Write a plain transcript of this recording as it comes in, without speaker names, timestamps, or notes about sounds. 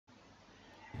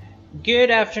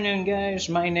Good afternoon, guys.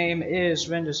 My name is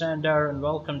Andar, and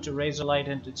welcome to Razorlight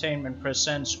Entertainment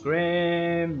presents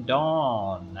Grim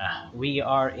Dawn. We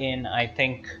are in, I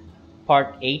think,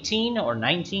 part 18 or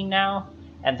 19 now,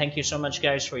 and thank you so much,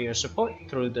 guys, for your support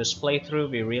through this playthrough.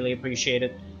 We really appreciate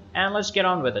it, and let's get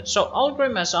on with it. So,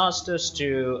 Algrim has asked us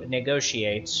to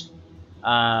negotiate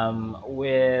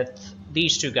with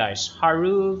these two guys,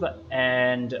 Haruv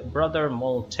and Brother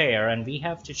Moltaire, and we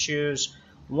have to choose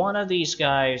one of these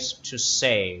guys to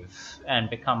save and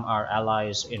become our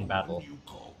allies in battle. You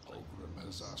call Pilgrim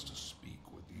has asked to speak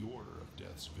with the Order of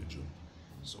Death's Vigil,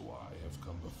 so I have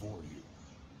come before you.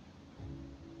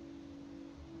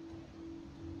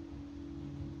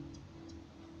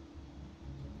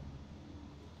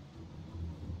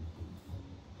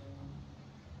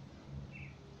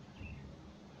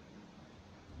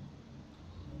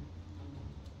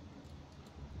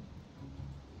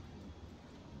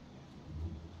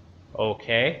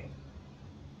 Okay.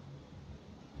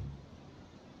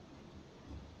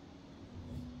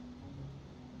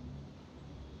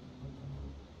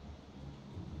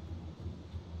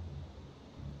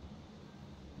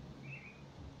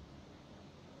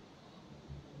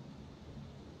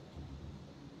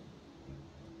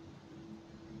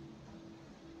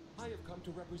 I have come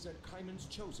to represent Kaiman's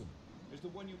Chosen, as the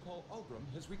one you call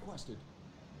Ulgrim has requested.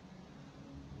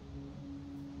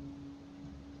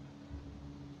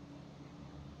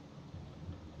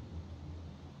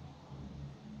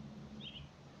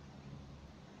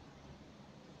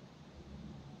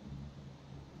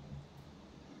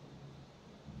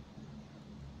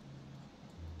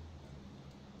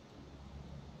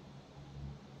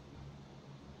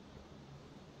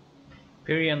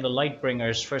 Pirion the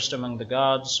Lightbringer is first among the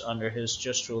gods. Under his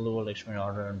just rule will experience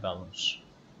order and balance.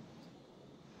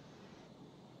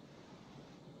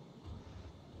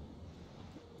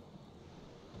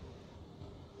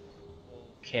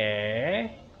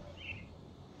 Okay.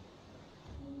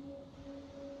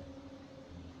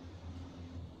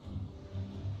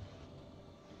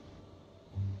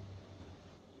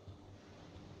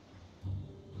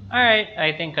 Alright,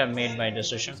 I think I've made my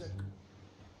decision.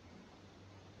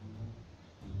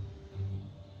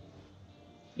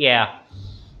 Yeah.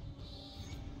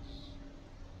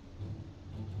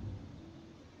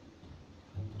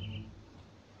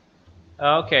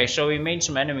 Okay, so we made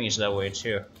some enemies that way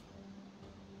too.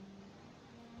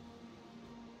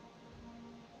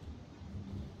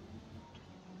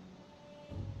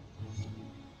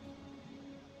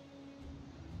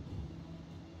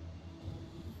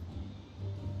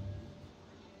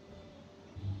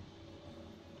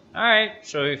 Alright,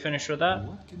 so we finished with that.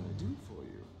 What can I do for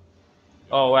you?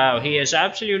 Oh wow, he has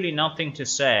absolutely nothing to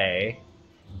say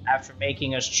after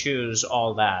making us choose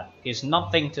all that. He's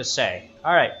nothing to say.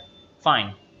 Alright,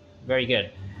 fine. Very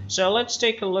good. So let's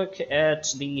take a look at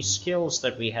the skills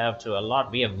that we have to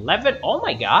allot. We have 11. Oh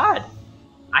my god!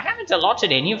 I haven't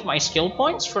allotted any of my skill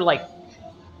points for like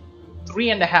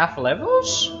 3.5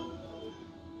 levels?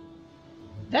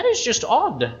 That is just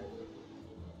odd.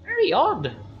 Very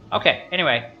odd. Okay,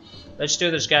 anyway. Let's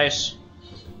do this, guys.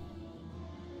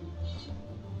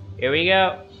 Here we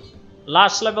go.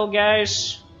 Last level,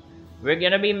 guys. We're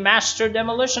gonna be Master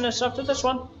Demolitionist after this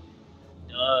one.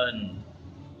 Done.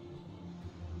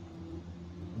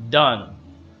 Done.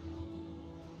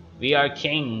 We are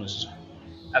kings.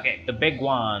 Okay, the big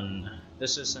one.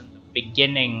 This is in the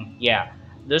beginning. Yeah,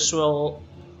 this will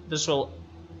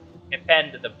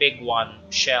append the big one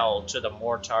shell to the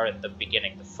mortar at the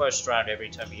beginning, the first round every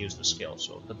time you use the skill.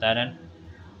 So we'll put that in.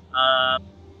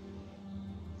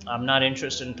 I'm not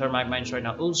interested in Thermite Mines right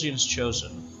now. Ulzian's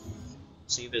Chosen.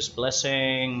 Receive his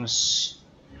blessings.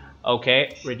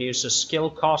 Okay, reduces skill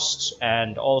costs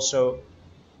and also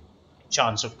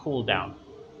chance of cooldown.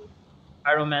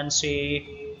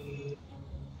 Pyromancy,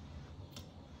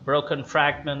 broken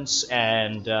fragments,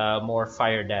 and more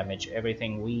fire damage.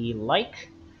 Everything we like.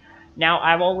 Now,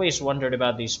 I've always wondered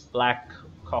about these black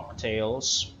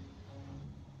cocktails.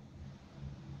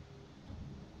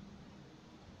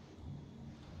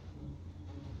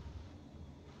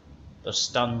 The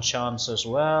stun chance as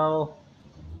well.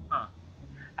 Huh.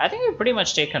 I think we've pretty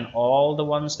much taken all the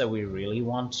ones that we really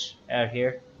want out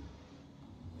here.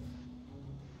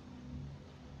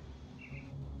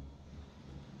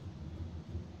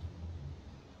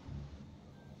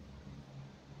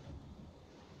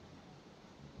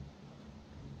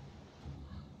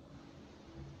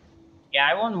 Yeah,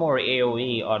 I want more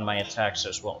AoE on my attacks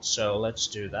as well, so let's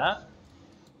do that.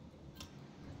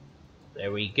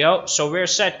 There we go. So we're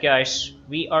set, guys.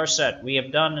 We are set. We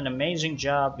have done an amazing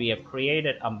job. We have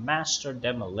created a Master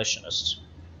Demolitionist.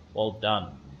 Well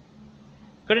done.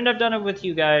 Couldn't have done it with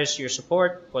you guys, your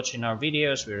support, watching our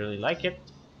videos. We really like it.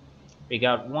 We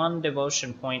got 1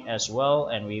 devotion point as well,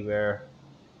 and we're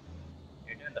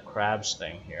doing the crabs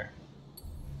thing here.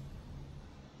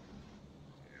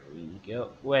 There we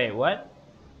go. Wait, what?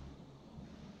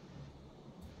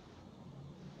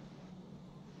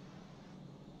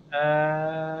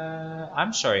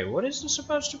 I'm sorry, what is this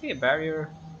supposed to be? A barrier?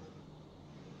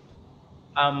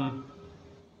 Not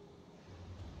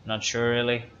sure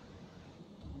really.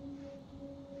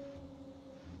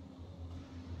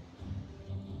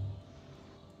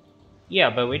 Yeah,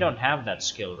 but we don't have that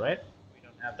skill, right? We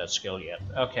don't have that skill yet.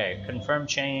 Okay, confirm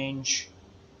change.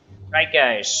 Right,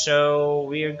 guys, so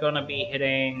we're gonna be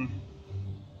hitting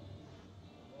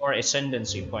more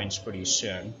ascendancy points pretty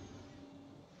soon.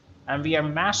 And we are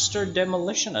Master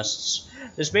Demolitionists.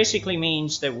 This basically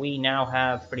means that we now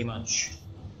have pretty much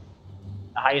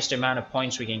the highest amount of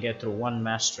points we can get through 1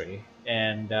 mastery.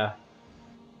 And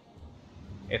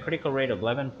a critical rate of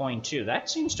 11.2. That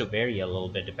seems to vary a little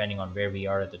bit depending on where we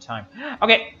are at the time.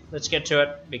 Okay, let's get to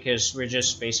it because we're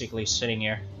just basically sitting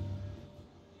here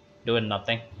doing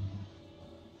nothing.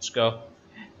 Let's go.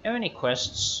 Have any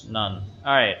quests? None.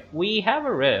 Alright, we have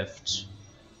a rift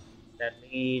that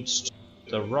leads to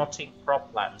the rotting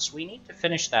croplands. We need to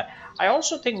finish that. I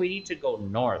also think we need to go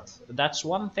north. That's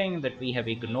one thing that we have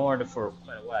ignored for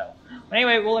quite a while. But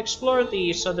anyway, we'll explore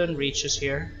the southern reaches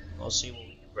here. We'll see what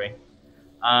we can bring.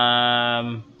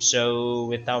 So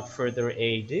without further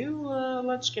ado,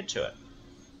 let's get to it.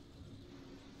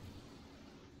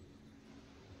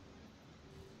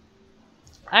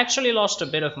 I actually lost a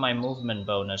bit of my movement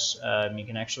bonus. You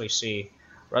can actually see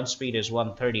run speed is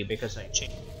 130 because I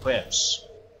changed equips.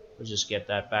 We'll just get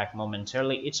that back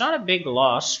momentarily. It's not a big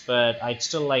loss, but I'd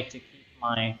still like to keep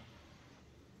my...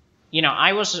 You know,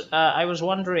 I was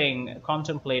wondering,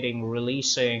 contemplating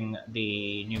releasing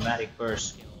the pneumatic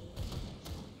burst skill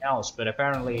else, but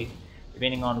apparently,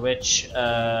 depending on which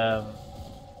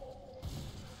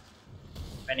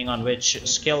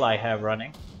skill I have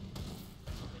running,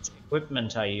 which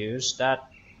equipment I use,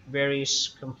 that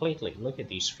varies completely. Look at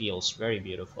these fields, very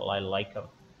beautiful. I like them.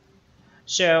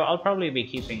 So I'll probably be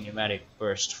keeping pneumatic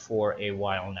burst for a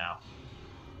while now.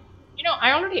 You know,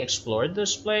 I already explored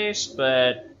this place,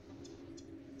 but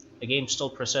the game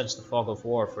still presents the fog of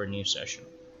war for a new session.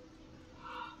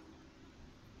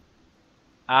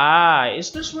 Ah,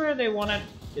 is this where they wanted...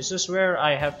 Is this where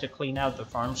I have to clean out the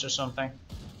farms or something?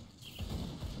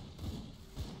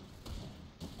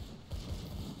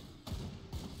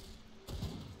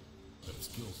 That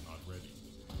skill's not ready.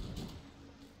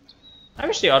 I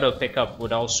wish the auto pickup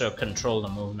would also control the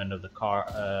movement of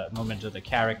the movement of the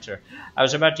character. I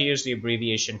was about to use the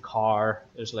abbreviation CAR.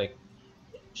 It was like,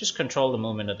 just control the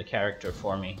movement of the character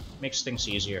for me. Makes things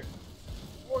easier.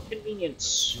 More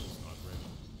convenience.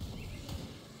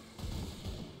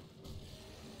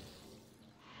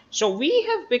 So we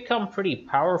have become pretty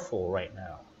powerful right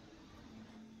now.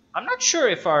 I'm not sure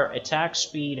if our attack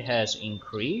speed has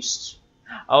increased.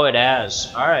 Oh, it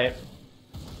has. Alright.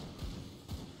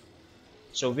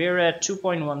 So we're at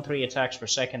 2.13 attacks per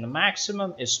second. The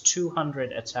maximum is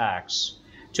 200 attacks.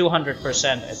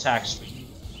 200% attack speed.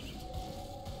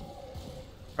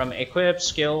 From equip,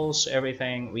 skills,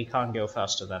 everything, we can't go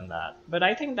faster than that. But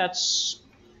I think that's...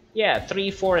 Yeah,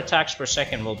 3-4 attacks per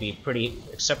second will be pretty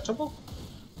acceptable.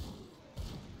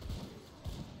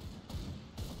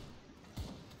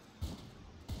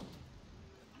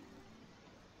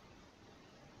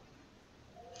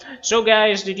 So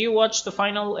guys, did you watch the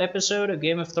final episode of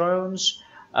Game of Thrones?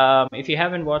 If you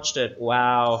haven't watched it,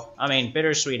 wow. I mean,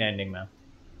 bittersweet ending, man.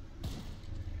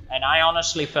 And I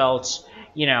honestly felt,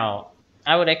 you know,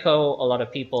 I would echo a lot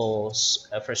of people's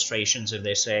frustrations if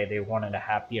they say they wanted a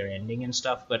happier ending and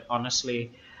stuff, but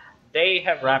honestly, they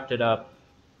have wrapped it up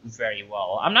very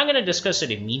well. I'm not going to discuss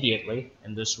it immediately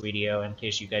in this video in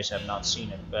case you guys have not seen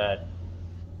it, but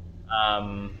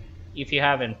if you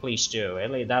haven't, please do.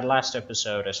 That last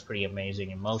episode is pretty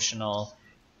amazing, emotional.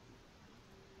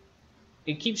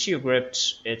 It keeps you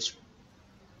gripped. It's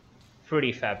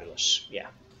pretty fabulous. Yeah.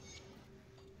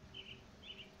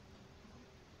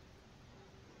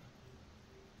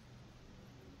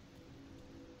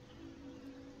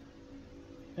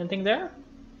 Anything there?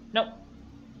 Nope.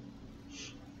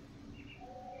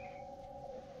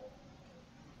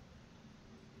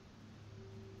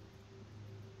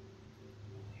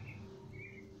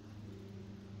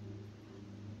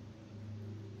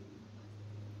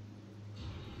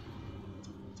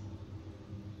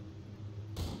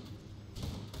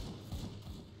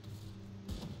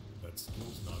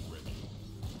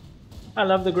 I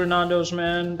love the Granados,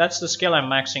 man. That's the skill I'm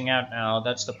maxing out now.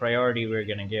 That's the priority we're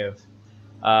gonna give.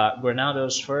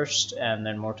 Granados first, and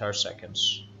then mortar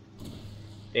seconds.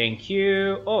 Thank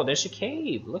you. Oh, there's a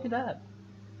cave. Look at that.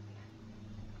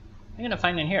 I'm gonna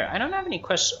find in here. I don't have any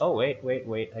quests. Oh,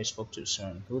 wait. I spoke too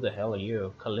soon. Who the hell are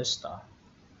you? Callista.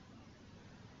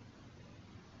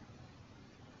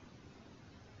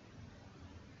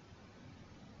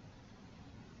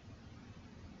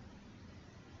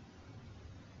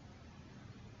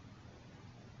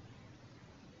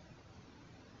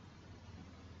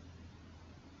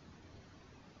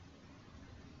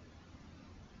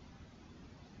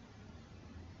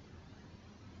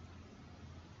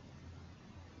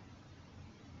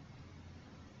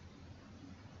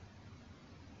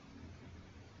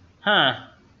 Huh.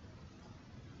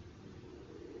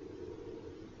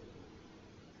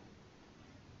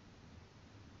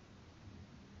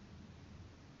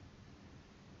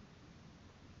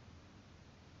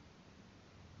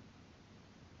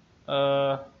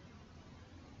 Uh...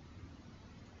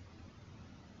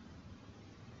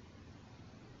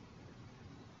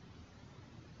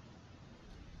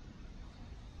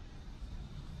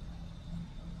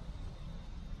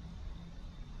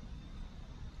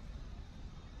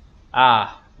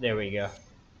 Ah, there we go.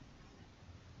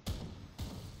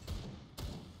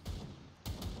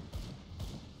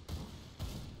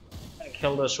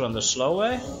 Kill this one the slow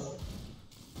way?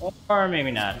 Or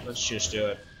maybe not. Let's just do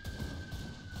it.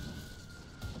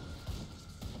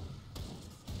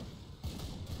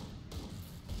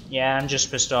 Yeah, I'm just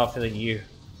pissed off that you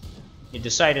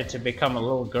decided to become a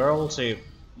little girl to,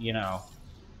 you know.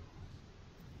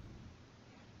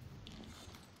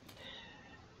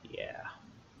 Yeah.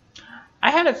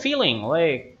 I had a feeling,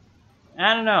 like,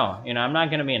 I don't know, I'm not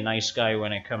gonna be a nice guy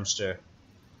when it comes to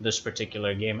this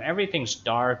particular game. Everything's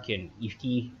dark and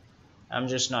icky. I'm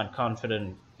just not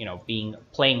confident,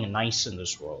 playing nice in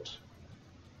this world.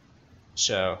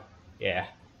 So, yeah.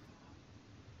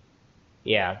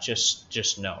 Yeah, just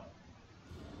no.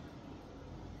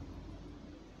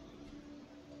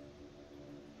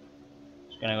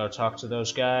 Just gonna go talk to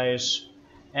those guys.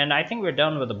 And I think we're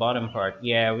done with the bottom part.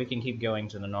 Yeah, we can keep going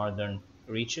to the northern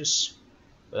reaches.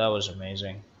 But that was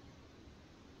amazing.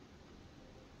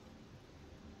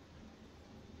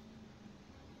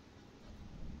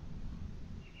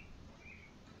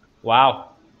 Wow.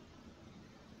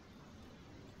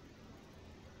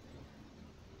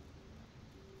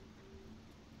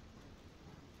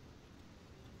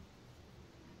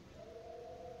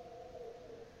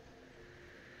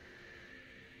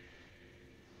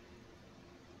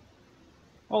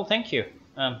 Oh, thank you.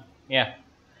 Yeah.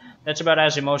 That's about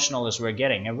as emotional as we're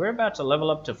getting. And we're about to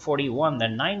level up to 41.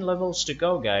 Then 9 levels to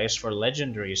go, guys, for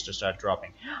legendaries to start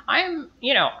dropping. I've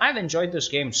enjoyed this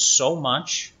game so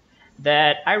much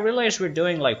that I realize we're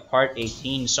doing like part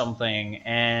 18 something,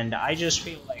 and I just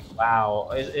feel like, wow,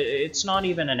 it's not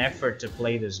even an effort to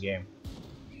play this game.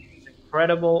 It's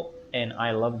incredible, and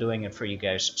I love doing it for you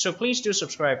guys. So please do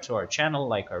subscribe to our channel,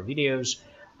 like our videos,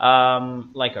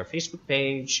 like our Facebook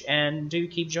page, and do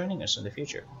keep joining us in the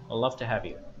future. We'll love to have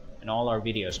you in all our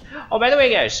videos. Oh, by the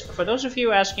way, guys, for those of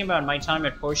you asking about my time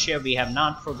at Portia, we have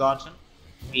not forgotten.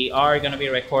 We are going to be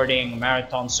recording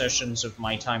marathon sessions of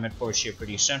my time at Portia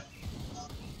pretty soon.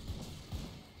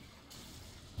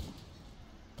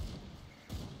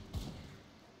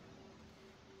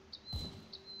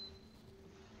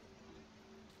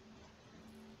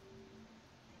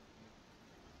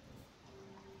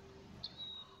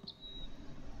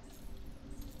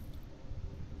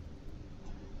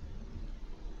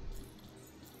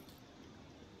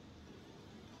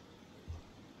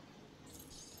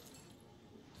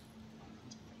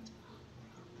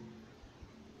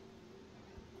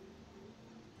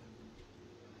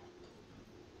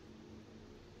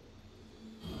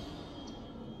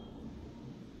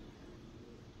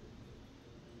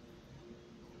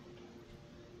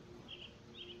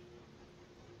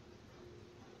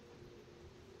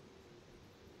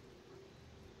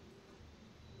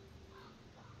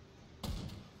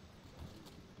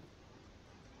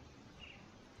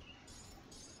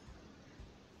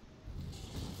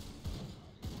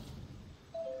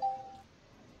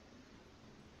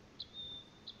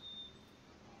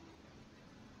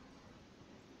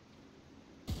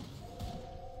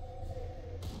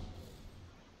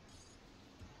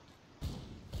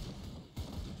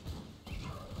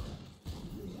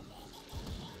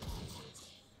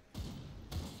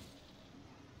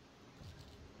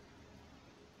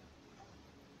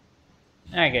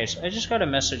 Alright guys, I just got a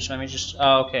message, let me just...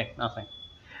 Oh, okay, nothing.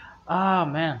 Oh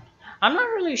man, I'm not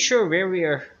really sure where we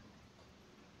are...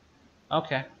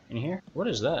 Okay, in here? What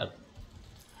is that?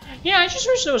 Yeah, I just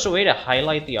wish there was a way to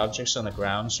highlight the objects on the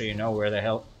ground so you know where the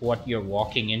hell... what you're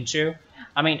walking into.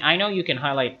 I mean, I know you can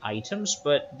highlight items,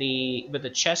 but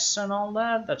the chests and all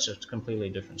that, that's a completely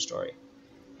different story.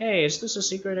 Hey, is this a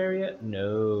secret area?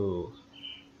 No.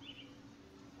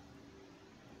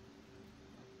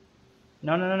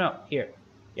 No, no, no, no. Here.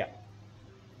 Yeah.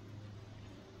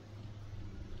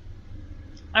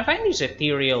 I find these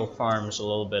ethereal farms a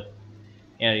little bit,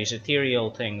 these ethereal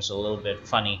things a little bit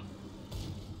funny.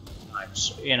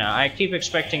 You know, I keep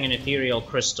expecting an ethereal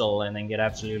crystal and then get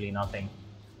absolutely nothing.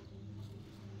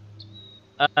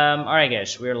 Alright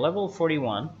guys, we're level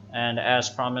 41, and as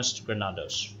promised,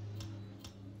 Granados.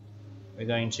 We're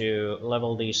going to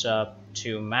level these up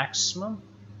to maximum.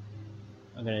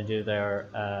 I'm gonna do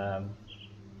their,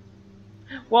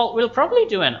 well, we'll probably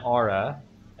do an aura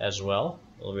as well,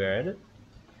 while we're at it.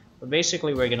 But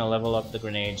basically we're gonna level up the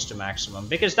grenades to maximum,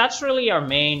 because that's really our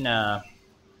main,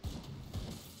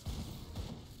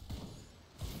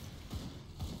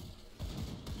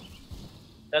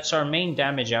 that's our main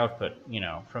damage output, you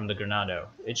know, from the Granado.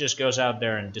 It just goes out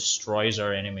there and destroys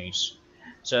our enemies.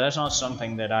 So that's not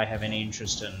something that I have any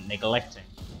interest in neglecting.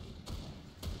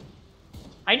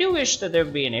 I do wish that there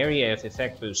would be an area of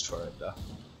effect boost for it, though.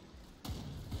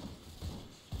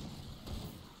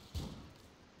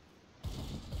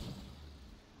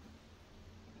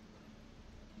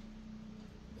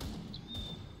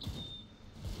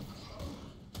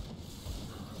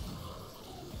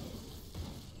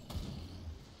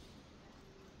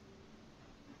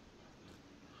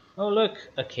 Oh look,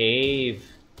 a cave.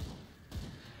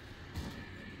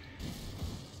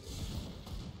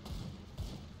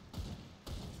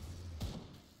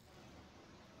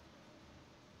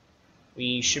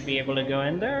 We should be able to go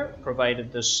in there,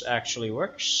 provided this actually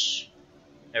works.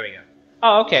 There we go.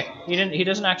 Oh, okay. He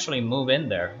doesn't actually move in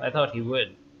there. I thought he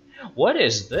would. What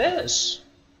is this?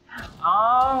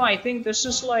 Oh, I think this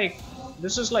is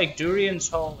like Durian's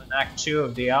hole in Act 2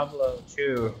 of Diablo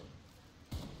 2.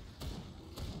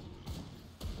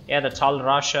 Yeah, the Tal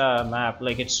Rasha map,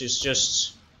 like it's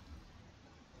just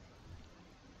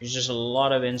a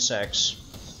lot of insects.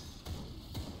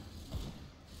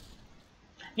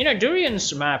 You know,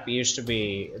 Durian's map used to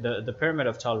be the Pyramid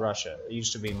of Tal Rasha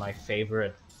used to be my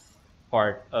favorite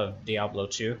part of Diablo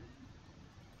 2.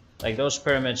 Like those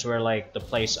pyramids were like the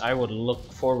place I would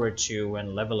look forward to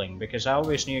when leveling, because I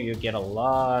always knew you'd get a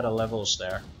lot of levels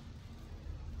there.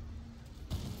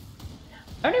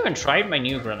 I haven't even tried my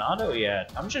new Granado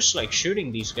yet. I'm just like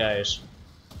shooting these guys.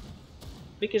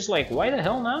 Because like, why the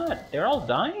hell not? They're all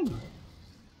dying.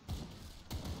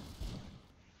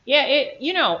 Yeah,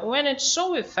 you know, when it's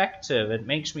so effective, it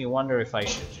makes me wonder if I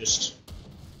should just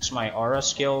fix my aura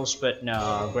skills, but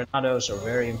no, Granados are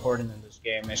very important in this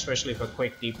game, especially for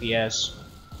quick DPS.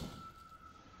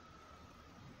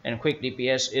 And quick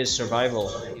DPS is survival.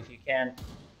 If you can't...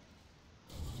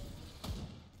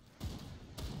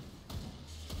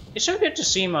 It's so good to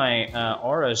see my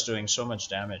auras doing so much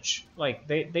damage. Like,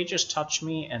 they just touch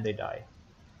me and they die.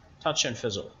 Touch and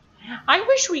fizzle. I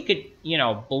wish we could, you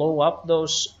know, blow up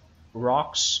those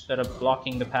rocks that are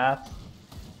blocking the path.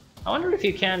 I wonder if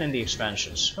you can in the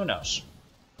expansions. Who knows?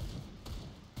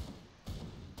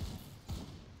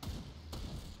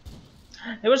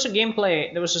 There was a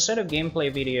set of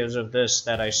gameplay videos of this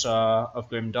that I saw, of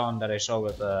Grim Dawn, that I saw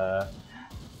with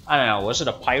I don't know, was it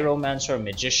a pyromancer,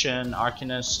 magician,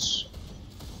 arcanist?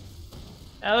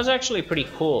 That was actually pretty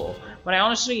cool. But I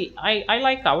honestly, I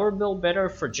like our build better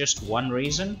for just one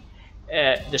reason.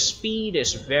 The speed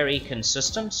is very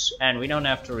consistent, and we don't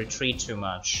have to retreat too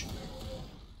much.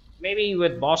 Maybe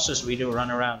with bosses we do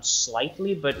run around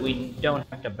slightly, but we don't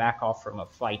have to back off from a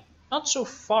fight. Not so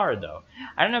far, though.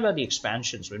 I don't know about the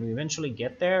expansions. When we eventually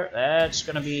get there, that's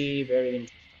gonna be very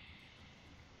interesting.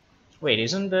 Wait,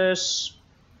 isn't this...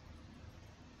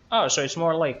 Oh, so it's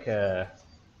more like a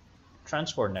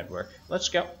transport network. Let's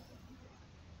go.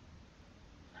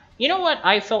 You know what?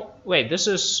 I felt... Wait, this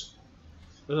is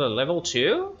level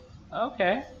 2?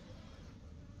 Okay.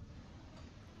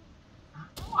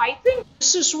 I think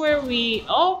this is where we...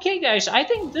 Okay, guys. I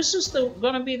think this is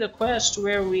gonna be the quest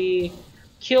where we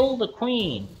kill the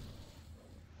queen.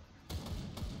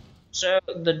 So,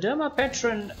 the Dema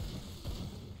Patron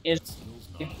is...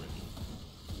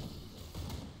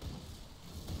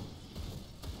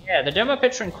 Yeah, the Dema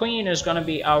Patron Queen is gonna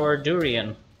be our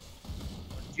Duriel,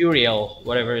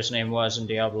 whatever his name was in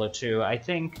Diablo 2. I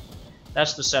think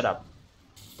that's the setup.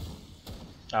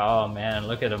 Oh man,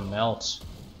 look at him melt.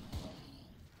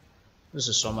 This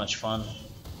is so much fun.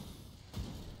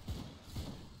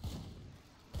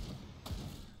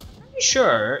 I'm pretty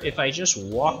sure if I just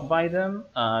walk by them,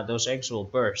 those eggs will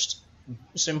burst.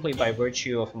 Simply by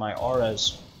virtue of my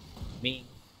auras.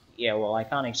 Yeah, well, I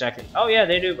can't exactly... Oh yeah,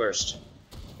 they do burst.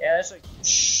 Yeah, that's like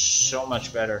so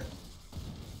much better.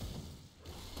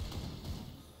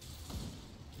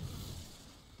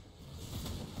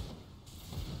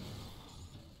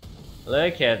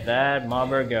 Look at that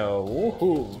mobber go.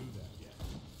 Woohoo!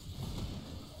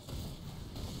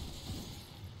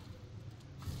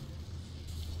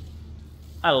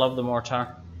 I love the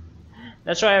mortar.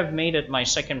 That's why I've made it my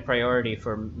second priority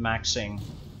for maxing.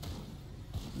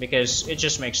 Because it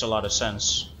just makes a lot of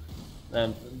sense.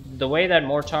 The way that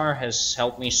mortar has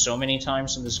helped me so many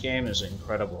times in this game is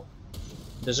incredible.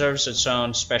 Deserves its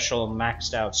own special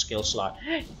maxed out skill slot.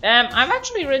 I've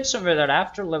actually read somewhere that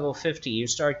after level 50 you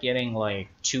start getting like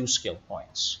 2 skill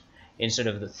points instead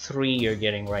of the 3 you're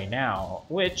getting right now,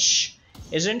 which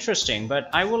is interesting, but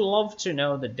I would love to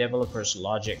know the developer's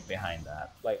logic behind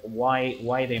that. Like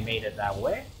why they made it that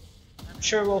way. I'm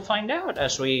sure we'll find out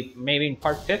as we maybe in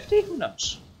part 50, who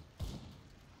knows.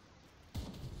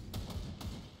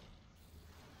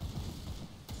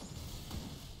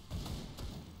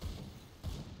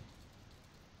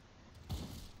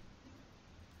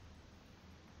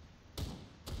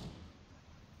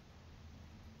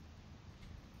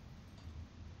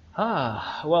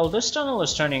 Ah, well, this tunnel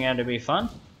is turning out to be fun.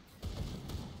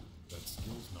 That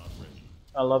skill's not ready.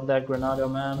 I love that Granado,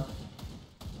 man.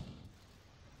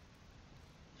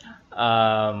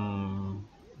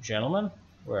 Gentlemen,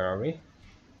 where are we?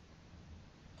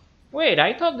 Wait,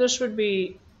 I thought this would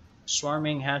be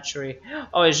swarming hatchery.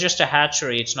 Oh, it's just a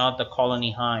hatchery, it's not the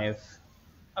colony hive.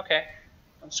 Okay,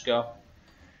 let's go.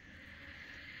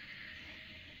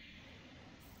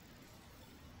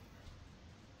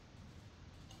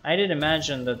 I did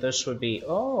imagine that this would be...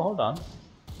 Oh, hold on.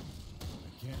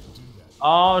 I can't do that.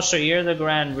 Oh, so you're the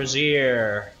Grand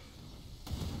Vizier.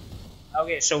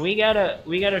 Okay, so we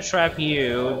gotta trap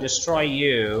you, destroy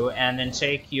you, and then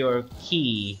take your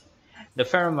key. The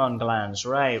pheromone glands,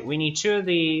 right. We need 2 of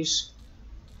these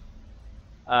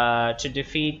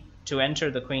to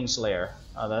enter the Queen's lair.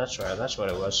 Oh, that's right, that's what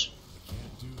it was. I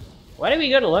can't do that yet. Why did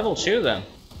we go to level 2 then?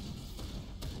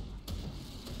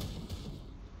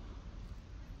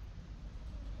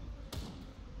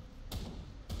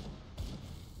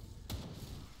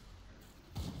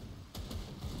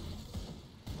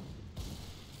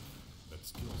 That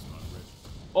skill's not ready.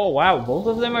 Oh wow, both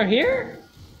of them are here?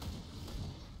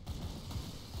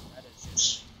 That is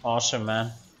just awesome,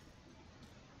 man.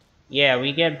 Yeah,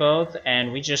 we get both,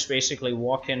 and we just basically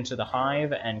walk into the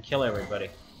hive and kill everybody.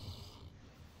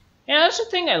 Yeah, that's the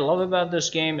thing I love about this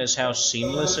game, is how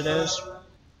seamless it is.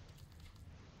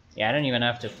 Yeah, I don't even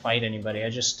have to fight anybody. I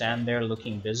just stand there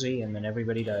looking busy, and then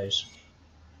everybody dies.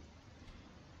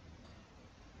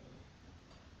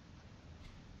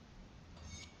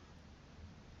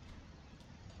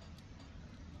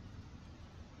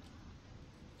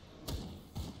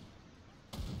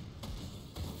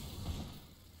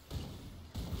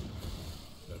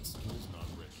 That skill's not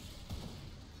ready.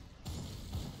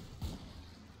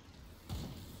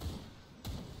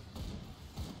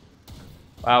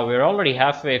 Wow, we're already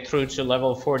halfway through to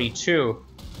level 42.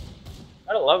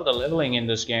 I love the leveling in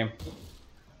this game.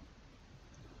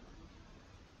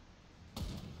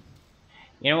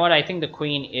 You know what? I think the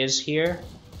Queen is here.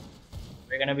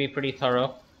 We're gonna be pretty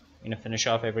thorough. We're gonna finish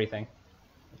off everything.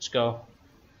 Let's go.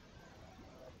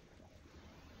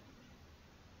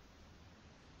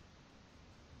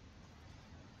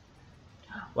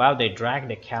 Wow, they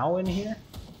dragged a cow in here?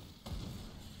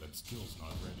 That skill's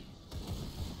not ready.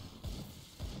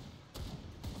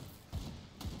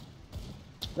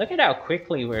 Look at how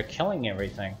quickly we're killing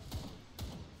everything.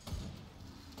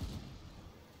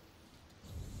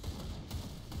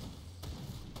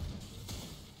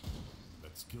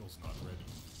 That skill's not ready.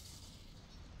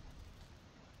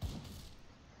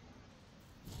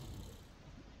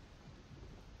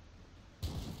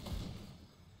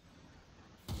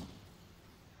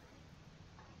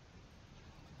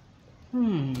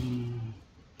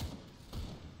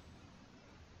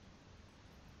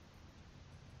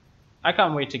 I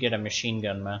can't wait to get a machine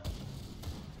gun, man.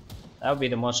 That would be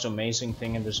the most amazing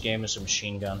thing in this game, is a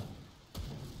machine gun.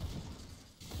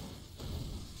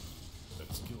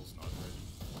 That skill's not ready.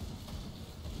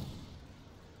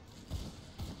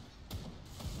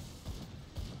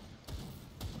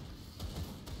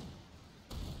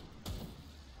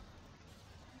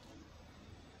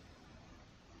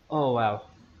 Oh wow.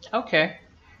 Okay.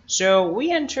 So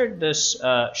we entered this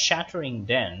shattering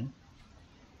den.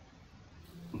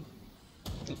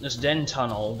 This den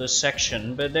tunnel, this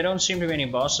section, but there don't seem to be any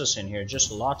bosses in here,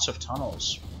 just lots of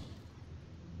tunnels.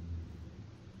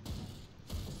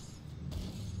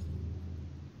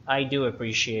 I do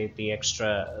appreciate the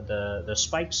extra, the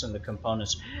spikes and the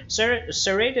components.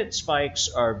 Serrated spikes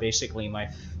are basically my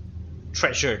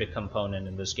treasured component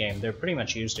in this game. They're pretty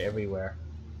much used everywhere.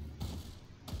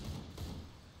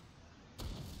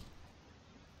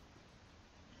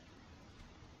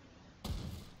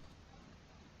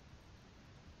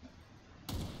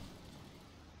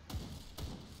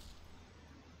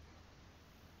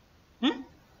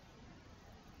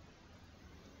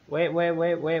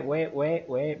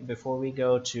 Wait. Before we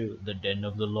go to the Den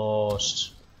of the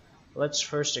Lost, let's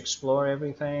first explore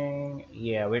everything.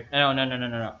 Yeah, we're... No.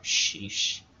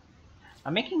 Sheesh.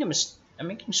 I'm making I'm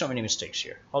making so many mistakes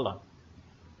here. Hold on.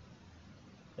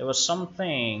 There was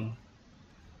something...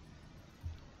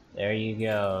 There you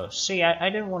go. See, I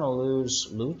didn't want to lose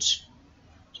loot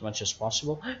as much as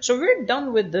possible. So we're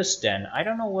done with this den. I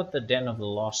don't know what the Den of the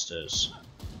Lost is.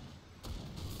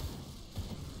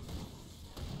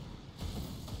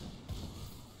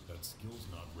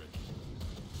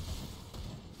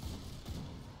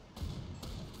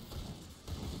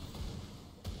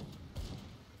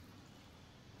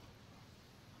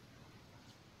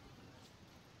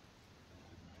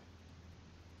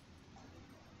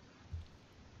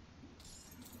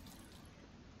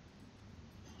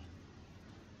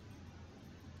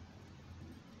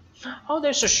 Oh,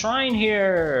 there's a shrine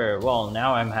here! Well,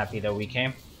 now I'm happy that we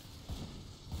came.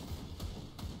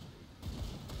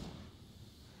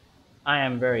 I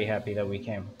am very happy that we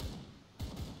came.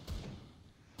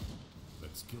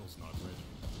 That skill's not ready.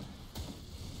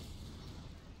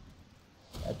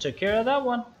 I took care of that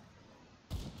one.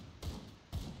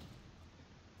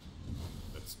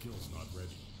 That skill's not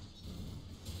ready.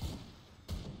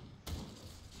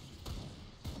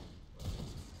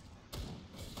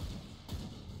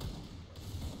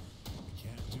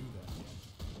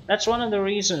 That's one of the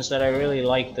reasons that I really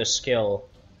like the skill,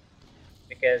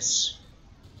 because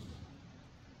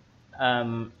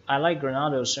I like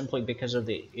Granado simply because of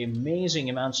the amazing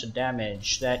amounts of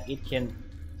damage that it can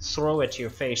throw at your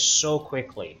face so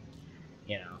quickly.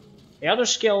 You know, the other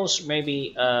skills may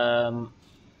be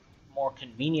more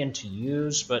convenient to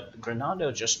use, but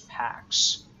Granado just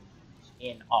packs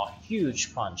in a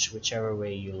huge punch, whichever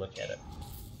way you look at it.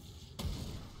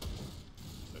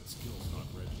 That skill's not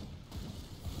ready.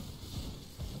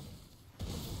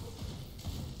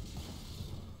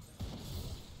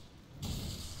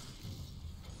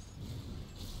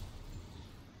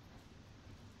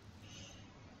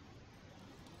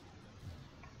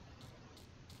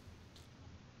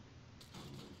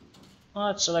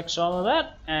 Let's select all of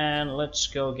that, and let's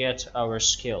go get our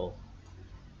skill.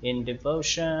 In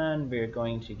devotion, we're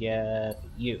going to get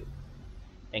you.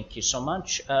 Thank you so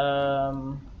much.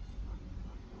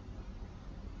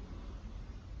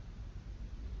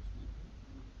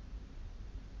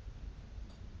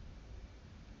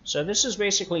 So this is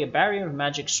basically a barrier of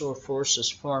magic sword forces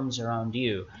forms around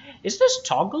you. Is this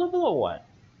toggleable or what?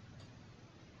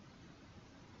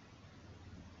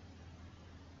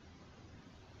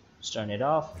 Let's turn it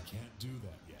off. I can't do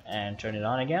that yet. And turn it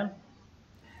on again.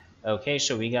 Okay,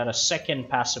 so we got a second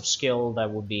passive skill that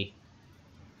would be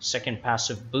second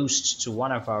passive boost to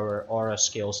one of our aura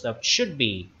skills that should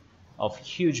be of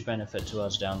huge benefit to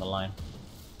us down the line.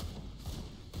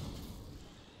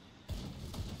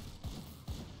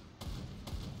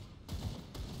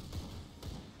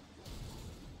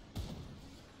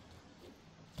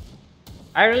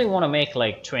 I really want to make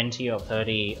like 20 or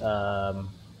 30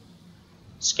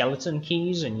 skeleton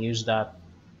keys and use that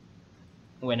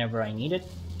whenever I need it.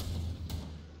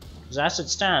 Because as it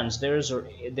stands, there is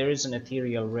an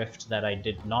ethereal rift that I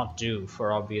did not do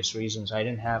for obvious reasons. I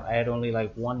had only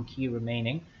like one key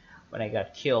remaining when I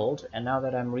got killed, and now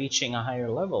that I'm reaching a higher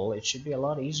level, it should be a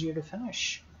lot easier to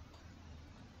finish.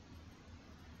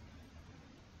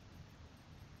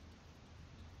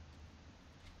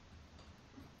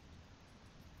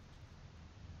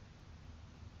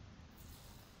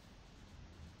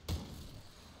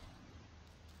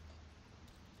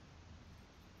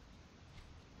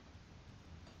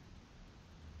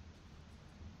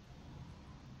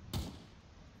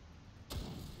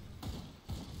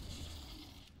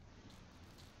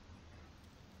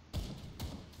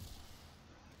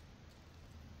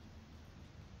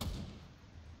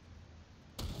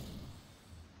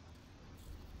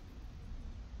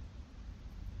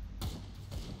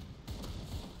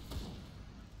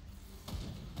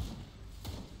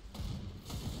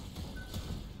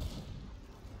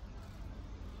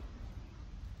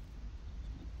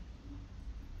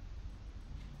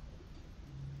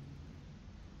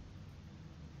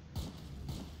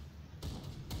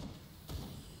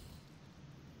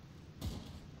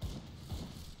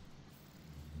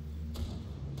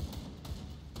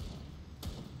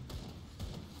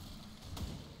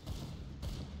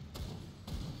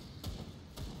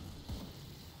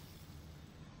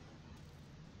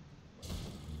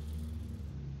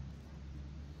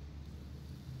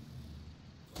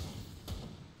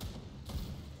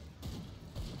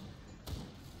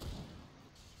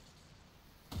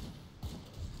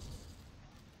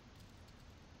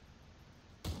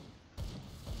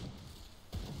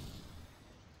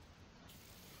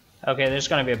 Okay, there's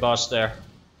gonna be a boss there.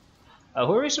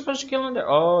 Who are we supposed to kill in there?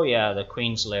 Oh yeah, the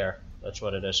Queen's Lair. That's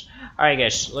what it is. Alright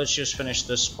guys, let's just finish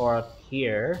this part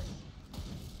here.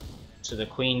 To the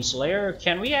Queen's Lair.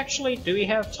 Can we actually, do we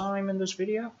have time in this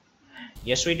video?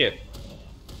 Yes we do.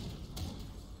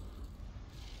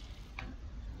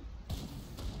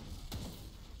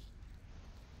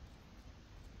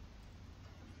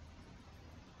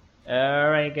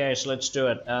 Alright guys, let's do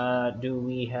it. Do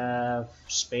we have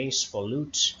space for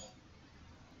loot?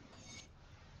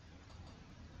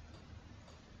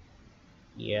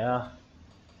 Yeah.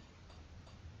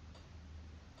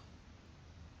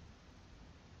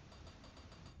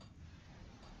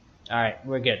 Alright,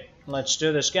 we're good. Let's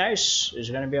do this guys.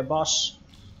 There's gonna be a boss.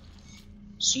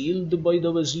 Sealed by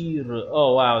the Wazir.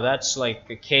 Oh wow, that's like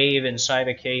a cave inside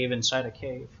a cave inside a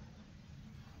cave.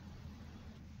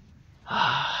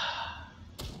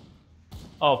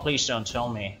 Oh, please don't tell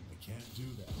me. I can't do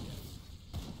that yet.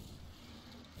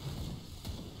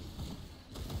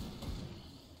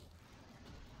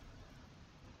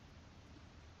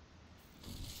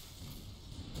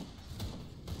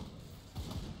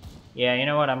 Yeah, you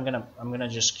know what? I'm gonna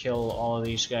just kill all of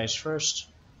these guys first.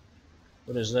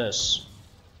 What is this?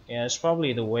 Yeah, it's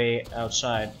probably the way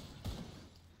outside.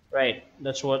 Right.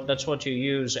 That's what you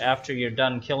use after you're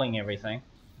done killing everything.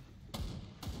 I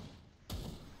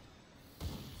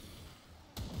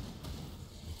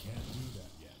can't do that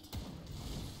yet.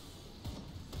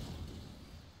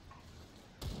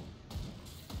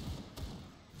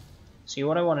 See,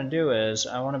 what I want to do is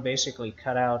I want to basically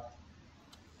cut out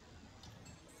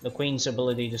the Queen's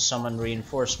ability to summon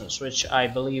reinforcements, which I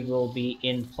believe will be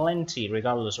in plenty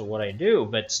regardless of what I do,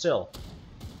 but still,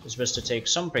 it's best to take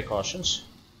some precautions.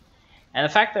 And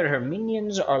the fact that her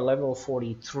minions are level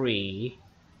 43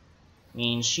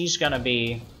 means she's gonna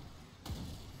be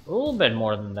a little bit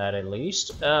more than that at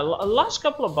least. Last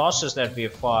couple of bosses that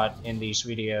we've fought in these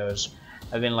videos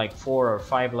have been like 4 or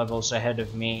 5 levels ahead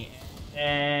of me,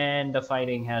 and the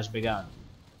fighting has begun.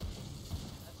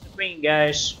 That's the Queen,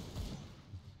 guys.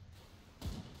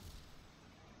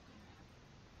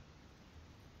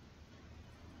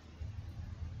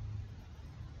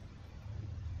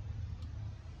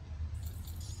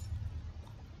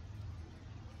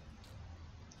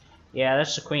 Yeah,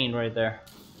 that's the Queen right there.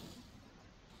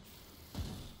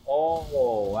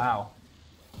 Oh, wow.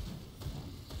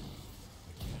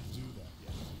 I can't do that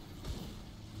yet.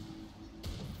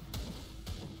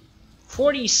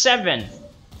 47!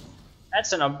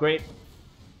 That's an upgrade.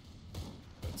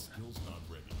 That skill's not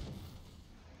ready.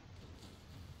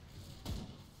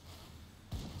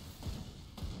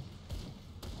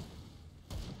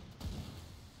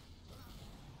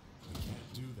 I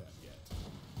can't do that yet.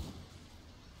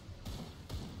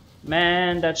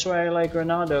 Man, that's why I like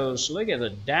Renados. Look at the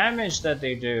damage that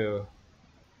they do.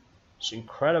 It's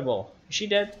incredible. Is she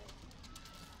dead?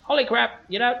 Holy crap!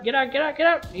 Get out, get out, get out, get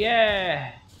out!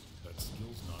 Yeah! That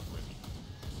skill's not ready.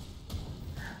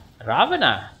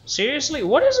 Ravana? Seriously?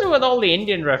 What is it with all the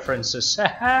Indian references?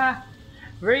 Haha!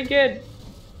 Very good.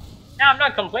 No, I'm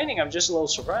not complaining, I'm just a little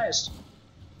surprised.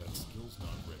 That skill's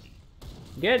not ready.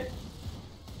 Good.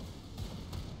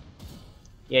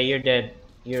 Yeah, you're dead.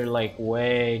 You're like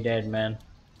way dead, man.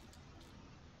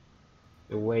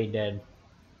 You're way dead.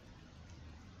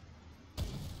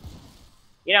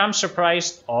 Yeah, I'm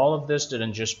surprised all of this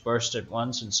didn't just burst at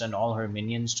once and send all her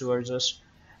minions towards us.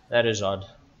 That is odd.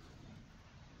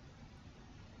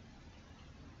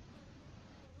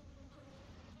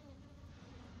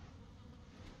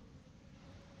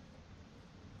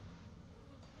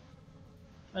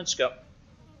 Let's go.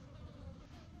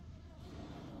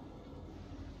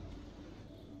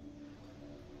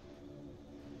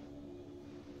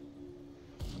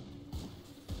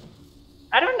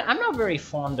 I'm not very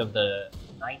fond of the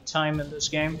nighttime in this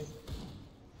game.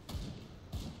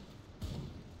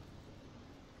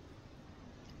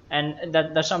 And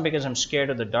that's not because I'm scared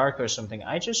of the dark or something.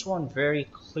 I just want very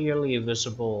clearly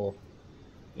visible,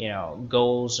 you know,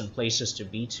 goals and places to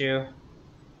be to.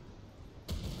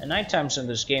 And night times in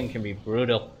this game can be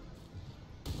brutal.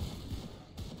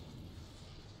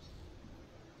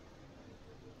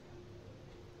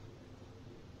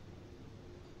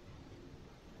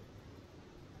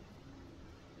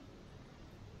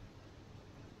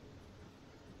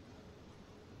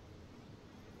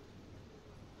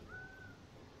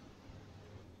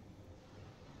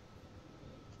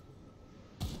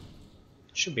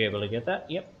 Should be able to get that.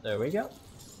 Yep, there we go.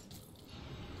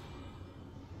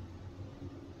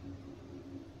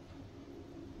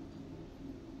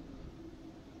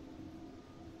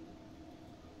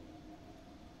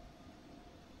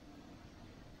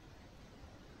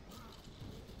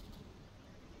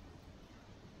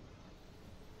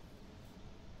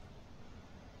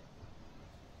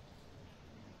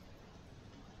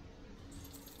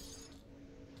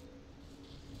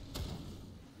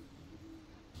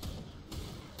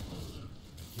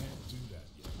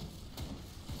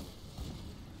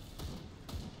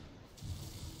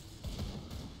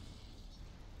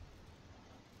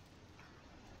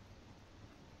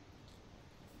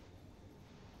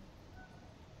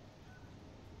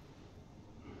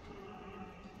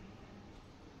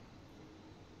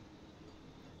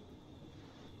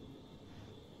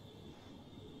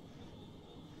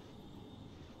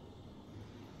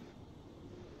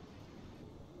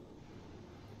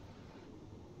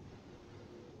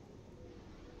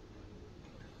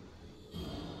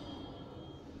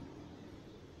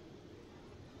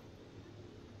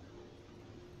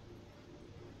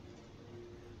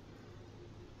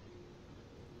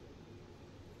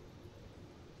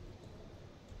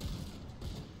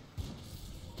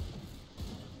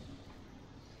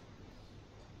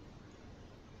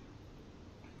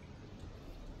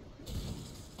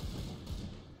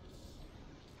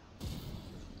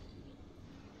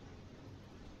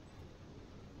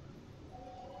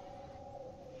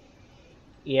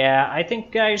 Yeah, I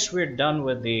think, guys, we're done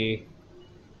with the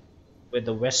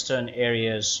western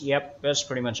areas. Yep, that's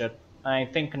pretty much it. I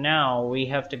think now we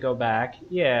have to go back.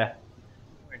 Yeah,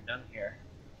 we're done here.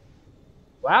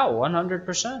 Wow,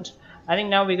 100%. I think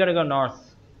now we gotta go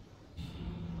north,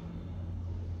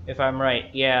 if I'm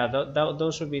right. Yeah,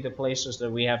 those would be the places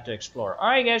that we have to explore.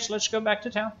 Alright, guys, let's go back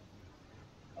to town.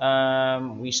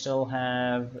 We still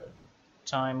have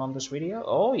time on this video.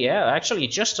 Oh, yeah, actually,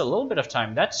 just a little bit of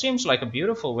time. That seems like a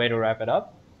beautiful way to wrap it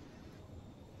up.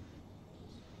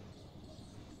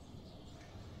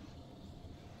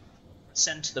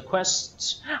 Sent the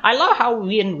quests. I love how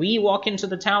when we walk into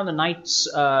the town, the knights,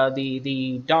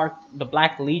 the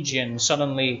Black Legion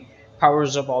suddenly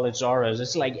powers up all its auras.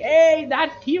 It's like, hey,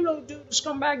 that hero dude has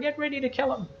come back. Get ready to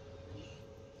kill him.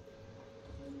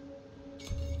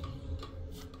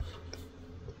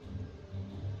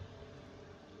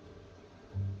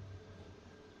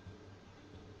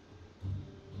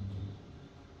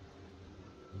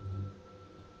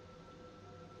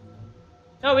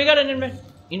 Oh, we got an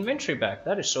inventory back.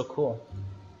 That is so cool.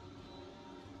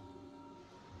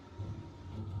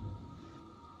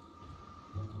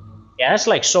 Yeah, that's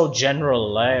like so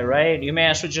general, right? You may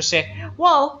as well just say,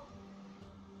 well,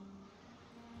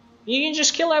 you can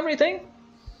just kill everything.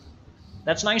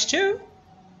 That's nice too.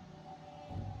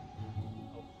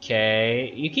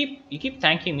 Okay, you keep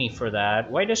thanking me for that.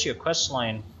 Why does your quest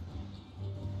line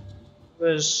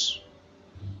was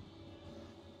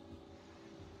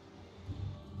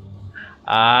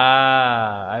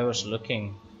I was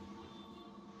looking.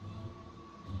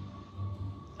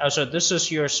 Oh, so this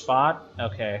is your spot?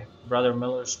 Okay, Brother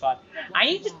Miller's spot. I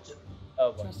need to.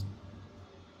 Oh, boy.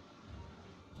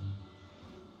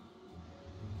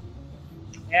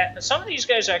 Yeah, some of these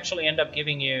guys actually end up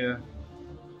giving you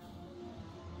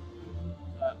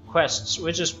quests,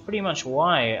 which is pretty much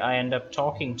why I end up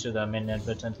talking to them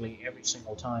inadvertently every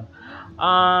single time.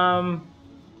 Can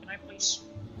I please?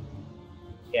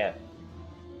 Yeah.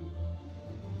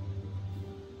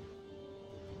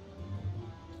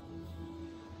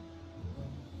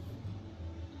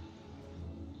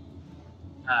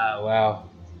 Wow.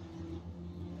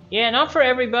 Yeah, not for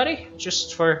everybody,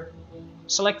 just for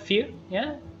select few.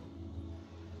 Yeah.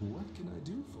 What can I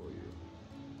do for you?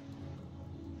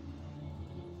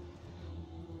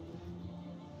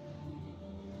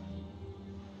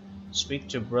 Speak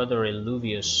to Brother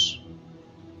Illuvius.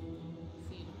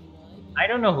 I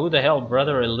don't know who the hell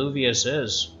Brother Illuvius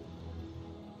is.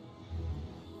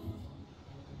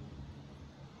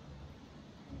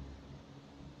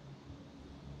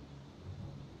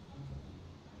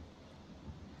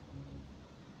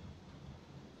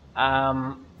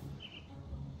 Um,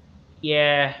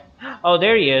 yeah. Oh,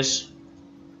 there he is.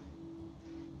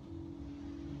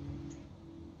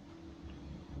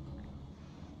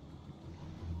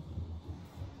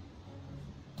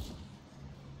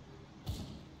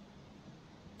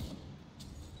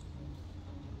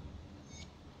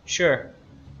 Sure.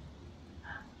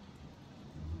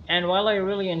 And while I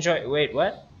really enjoy... Wait,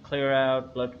 what? Clear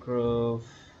out, Blood Grove.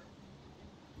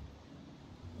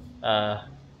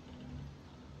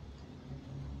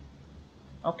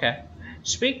 Okay.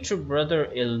 Speak to Brother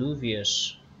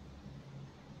Illuvius.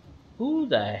 Who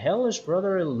the hell is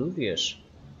Brother Illuvius?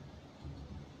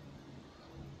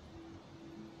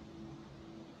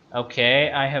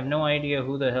 Okay, I have no idea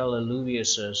who the hell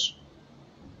Illuvius is.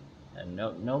 And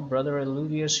no Brother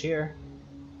Illuvius here.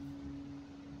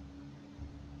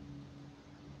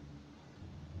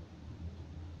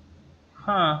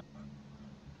 Huh.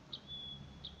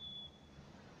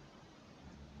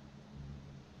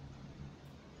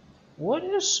 What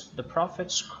is the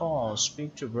Prophet's call?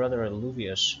 Speak to Brother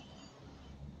Illuvius.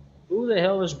 Who the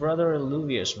hell is Brother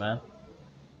Illuvius, man?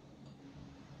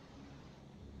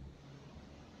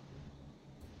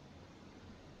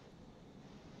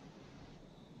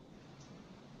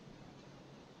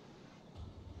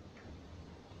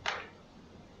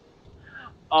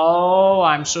 Oh,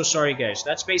 I'm so sorry, guys.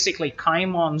 That's basically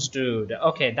Kaimon's dude.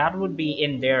 Okay, that would be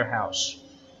in their house.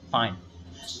 Fine.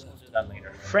 We'll do that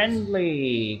later.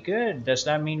 Friendly. Good. Does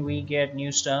that mean we get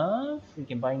new stuff? We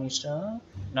can buy new stuff?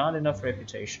 Not enough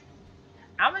reputation.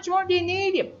 How much more do you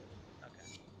need? Okay.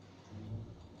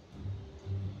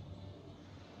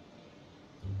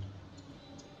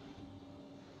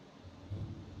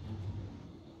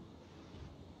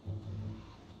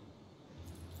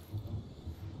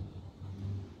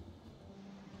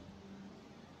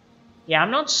 Yeah,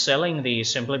 I'm not selling these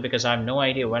simply because I have no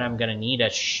idea when I'm gonna need a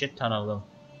shit ton of them.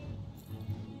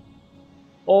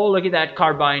 Oh, look at that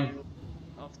carbine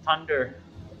of thunder.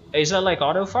 Is that like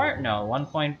auto fire? No,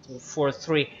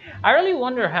 1.43. I really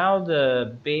wonder how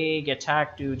the big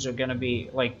attack dudes are gonna be,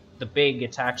 like the big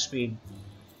attack speed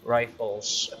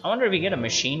rifles. I wonder if we get a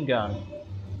machine gun.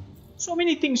 So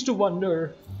many things to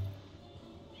wonder.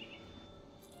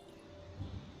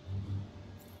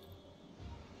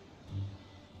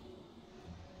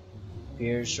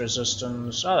 Pierce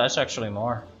resistance. Oh, that's actually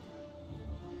more.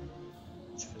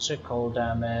 Physical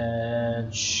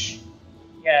damage.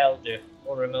 Yeah, I'll do.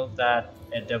 We'll remove that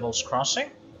at Devil's Crossing.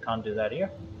 Can't do that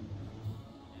here.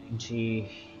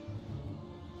 90.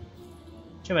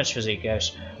 Too much physique,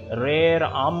 guys. Rare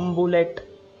amulet.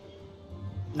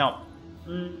 No.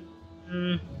 Mm,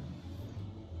 mm.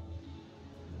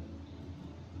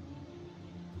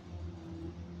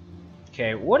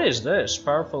 Okay, what is this?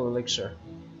 Powerful elixir.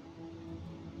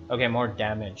 Okay, more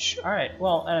damage. Alright,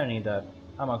 well, I don't need that.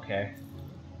 I'm okay.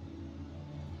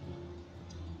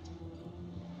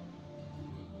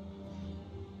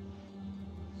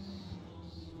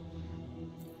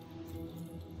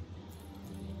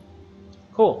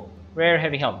 Cool. Rare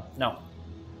heavy helmet. No.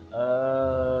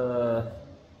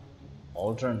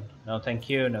 Aldrin. No thank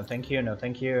you, no thank you, no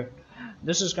thank you.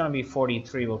 This is gonna be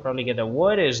 43. We'll probably get that.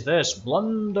 What is this?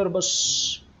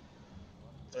 Blunderbuss.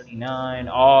 39.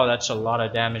 Oh, that's a lot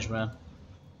of damage, man.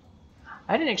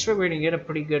 I didn't expect we were gonna get a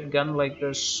pretty good gun like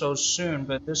this so soon,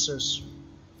 but this is...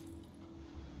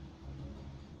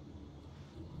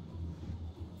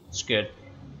 It's good.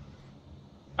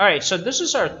 Alright, so this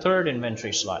is our third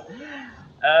inventory slot.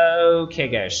 Okay,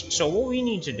 guys. So what we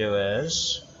need to do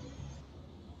is...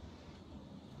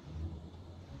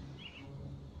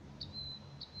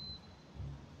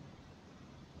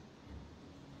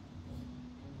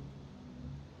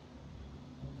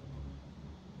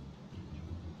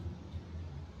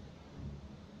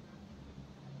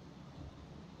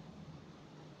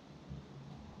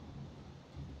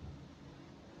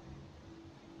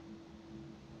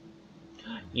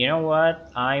 You know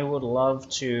what? I would love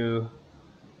to...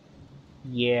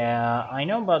 Yeah, I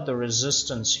know about the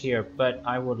resistance here, but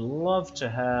I would love to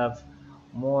have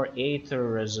more aether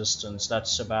resistance.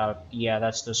 That's about... Yeah,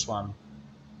 that's this one.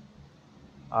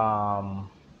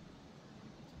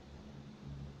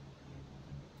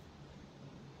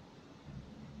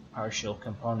 Partial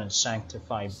component,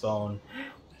 sanctified bone.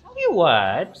 Tell you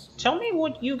what, tell me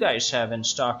what you guys have in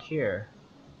stock here.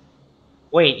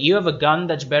 Wait, you have a gun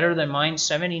that's better than mine?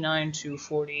 79 to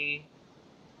 40.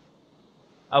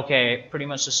 Okay, pretty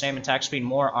much the same attack speed,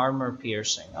 more armor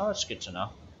piercing. Oh, that's good to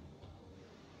know.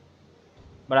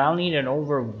 But I'll need an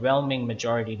overwhelming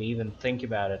majority to even think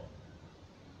about it.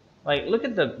 Like, look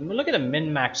at the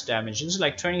min-max damage. This is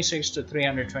like 26 to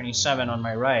 327 on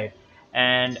my right,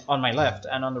 and on my left,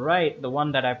 and on the right, the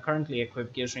one that I've currently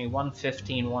equipped gives me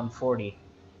 115, 140.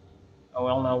 I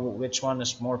will know which one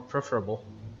is more preferable.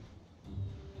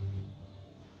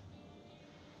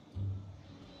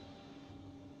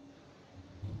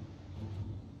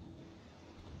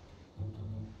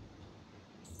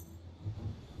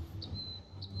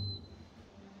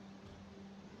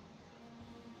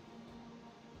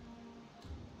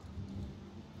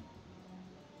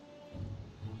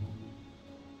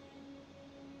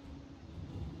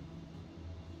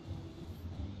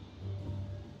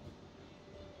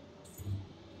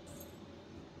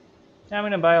 I'm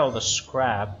gonna buy all the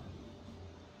scrap.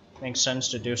 Makes sense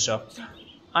to do so.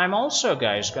 I'm also,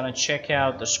 guys, gonna check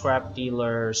out the scrap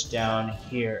dealers down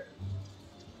here.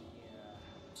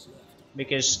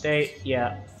 Because they,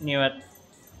 yeah, knew it.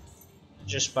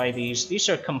 Just buy these. These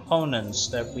are components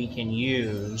that we can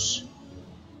use.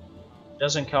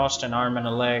 Doesn't cost an arm and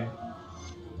a leg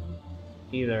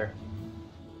either.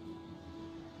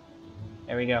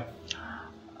 There we go.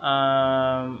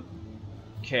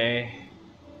 Okay.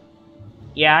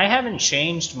 Yeah, I haven't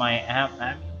changed my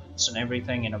amulets and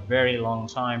everything in a very long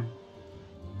time.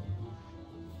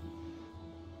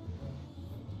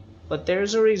 But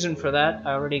there's a reason for that.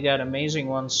 I already got amazing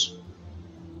ones.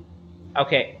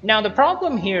 Okay, now the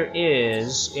problem here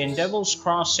is, in Devil's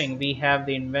Crossing we have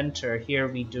the inventor, here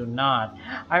we do not.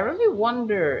 I really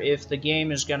wonder if the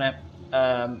game is gonna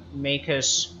make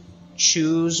us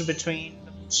choose between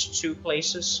two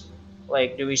places.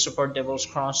 Like, do we support Devil's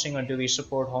Crossing or do we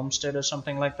support Homestead or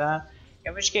something like that?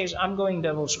 In which case, I'm going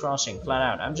Devil's Crossing, flat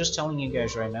out. I'm just telling you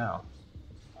guys right now.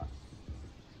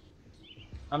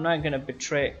 I'm not gonna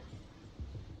betray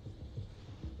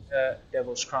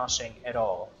Devil's Crossing at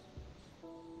all.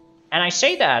 And I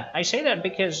say that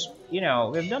because, you know,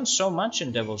 we've done so much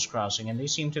in Devil's Crossing, and they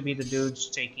seem to be the dudes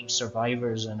taking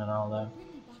survivors in and all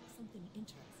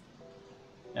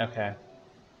that. Okay.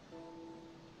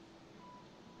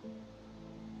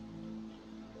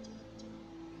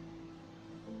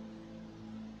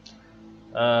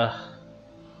 Uh,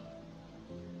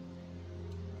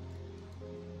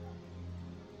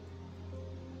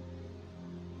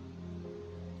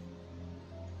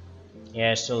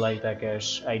 yeah, I still like that,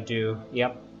 guys. I do.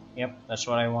 Yep, yep, that's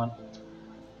what I want.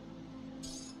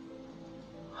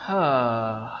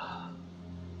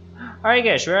 Alright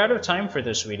guys, we're out of time for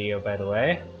this video, by the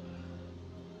way.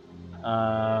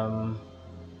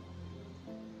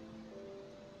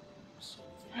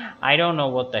 I don't know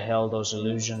what the hell those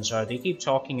illusions are. They keep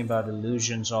talking about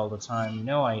illusions all the time.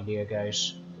 No idea,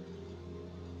 guys.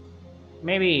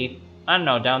 Maybe, I don't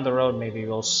know, down the road maybe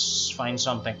we'll find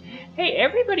something. Hey,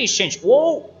 everybody's changed.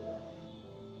 Whoa!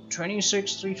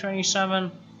 26,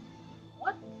 327.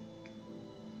 What?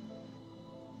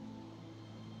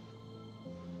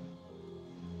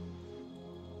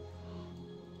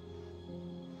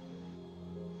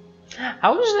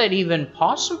 How is that even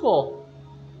possible?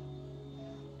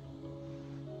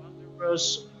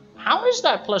 How is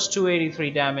that plus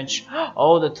 283 damage?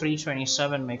 Oh, the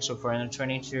 327 makes up for it, and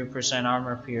 22%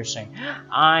 armor piercing.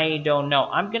 I don't know.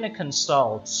 I'm gonna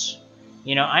consult.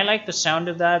 You know, I like the sound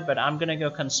of that, but I'm gonna go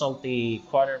consult the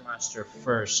quartermaster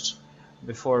first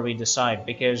before we decide,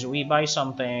 because we buy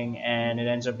something and it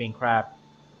ends up being crap.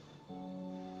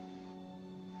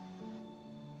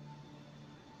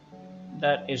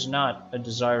 That is not a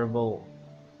desirable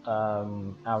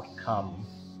outcome.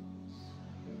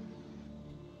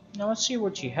 Now let's see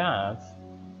what you have.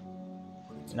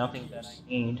 Nothing that I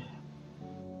need.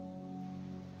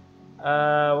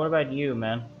 What about you,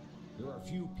 man? There are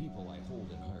few people I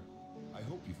hold in heart. I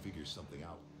hope you figure something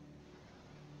out.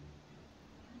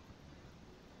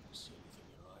 See anything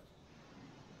you like?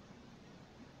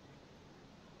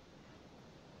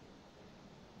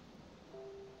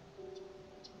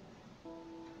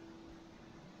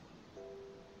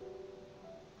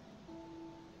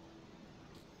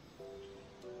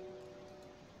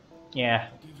 Yeah.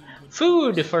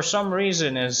 Food, for some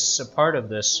reason, is a part of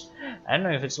this. I don't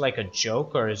know if it's like a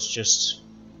joke or it's just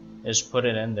put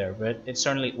it in there, but it's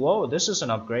certainly... Whoa, this is an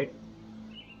upgrade.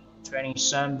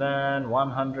 27,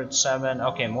 107.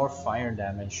 Okay, more fire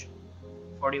damage.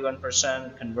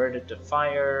 41% converted to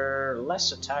fire.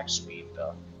 Less attack speed,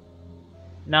 though.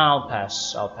 No, I'll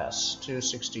pass. I'll pass.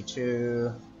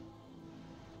 262.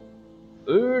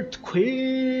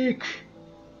 Earthquake!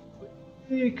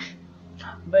 Quick!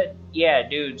 But yeah,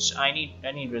 dudes, I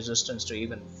need resistance to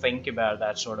even think about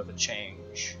that sort of a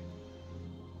change.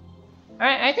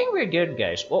 Alright, I think we're good,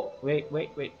 guys. Oh,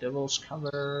 wait, Devil's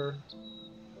Cover.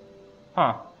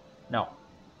 Huh. No.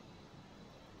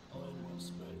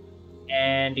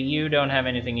 And you don't have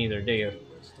anything either, do you?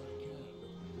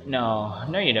 No,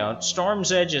 no you don't.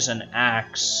 Storm's Edge is an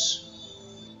axe.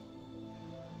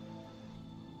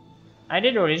 I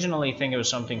did originally think it was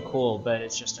something cool, but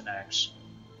it's just an axe.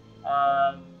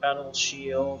 Battle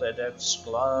Shield, Adept's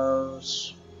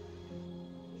Gloves,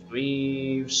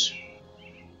 Greaves.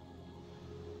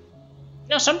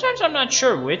 Now, sometimes I'm not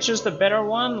sure which is the better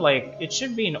one. Like, it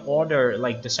should be in order,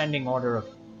 like descending order of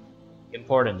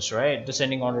importance, right?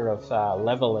 Descending order of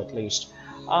level, at least.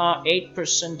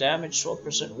 8% damage,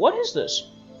 12%. What is this?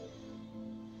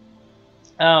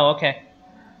 Oh, okay.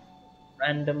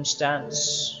 Random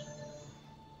stats.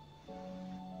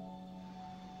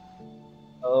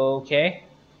 Okay.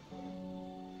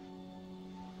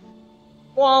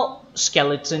 Well,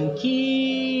 skeleton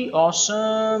key.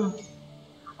 Awesome.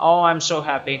 Oh, I'm so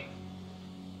happy.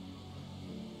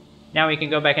 Now we can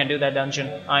go back and do that dungeon.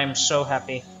 I'm so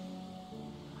happy.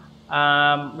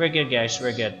 We're good, guys.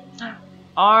 We're good.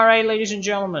 Alright, ladies and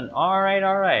gentlemen.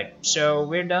 Alright. So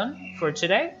we're done for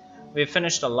today. We've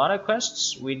finished a lot of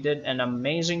quests. We did an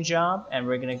amazing job. And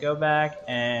we're going to go back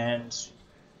and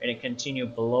we're going to continue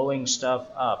blowing stuff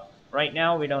up. Right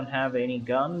now, we don't have any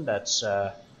gun that's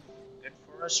good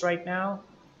for us right now.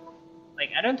 Like,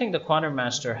 I don't think the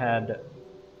Quartermaster had...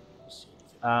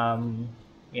 yeah,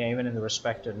 even in the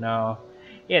respected, no.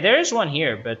 Yeah, there is one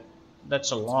here, but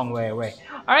that's a long way away.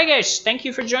 Alright guys, thank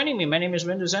you for joining me. My name is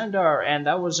Andar, and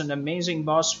that was an amazing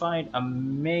boss fight.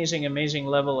 Amazing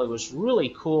level. It was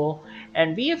really cool.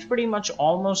 And we have pretty much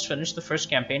almost finished the first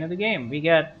campaign of the game. We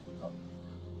got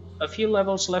a few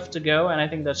levels left to go, and I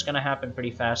think that's going to happen pretty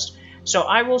fast. So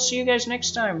I will see you guys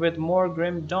next time with more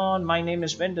Grim Dawn. My name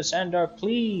is Andar.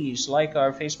 Please like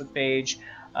our Facebook page,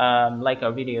 like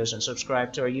our videos, and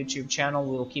subscribe to our YouTube channel.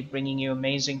 We'll keep bringing you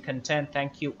amazing content.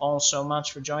 Thank you all so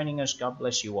much for joining us. God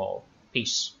bless you all.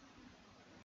 Peace.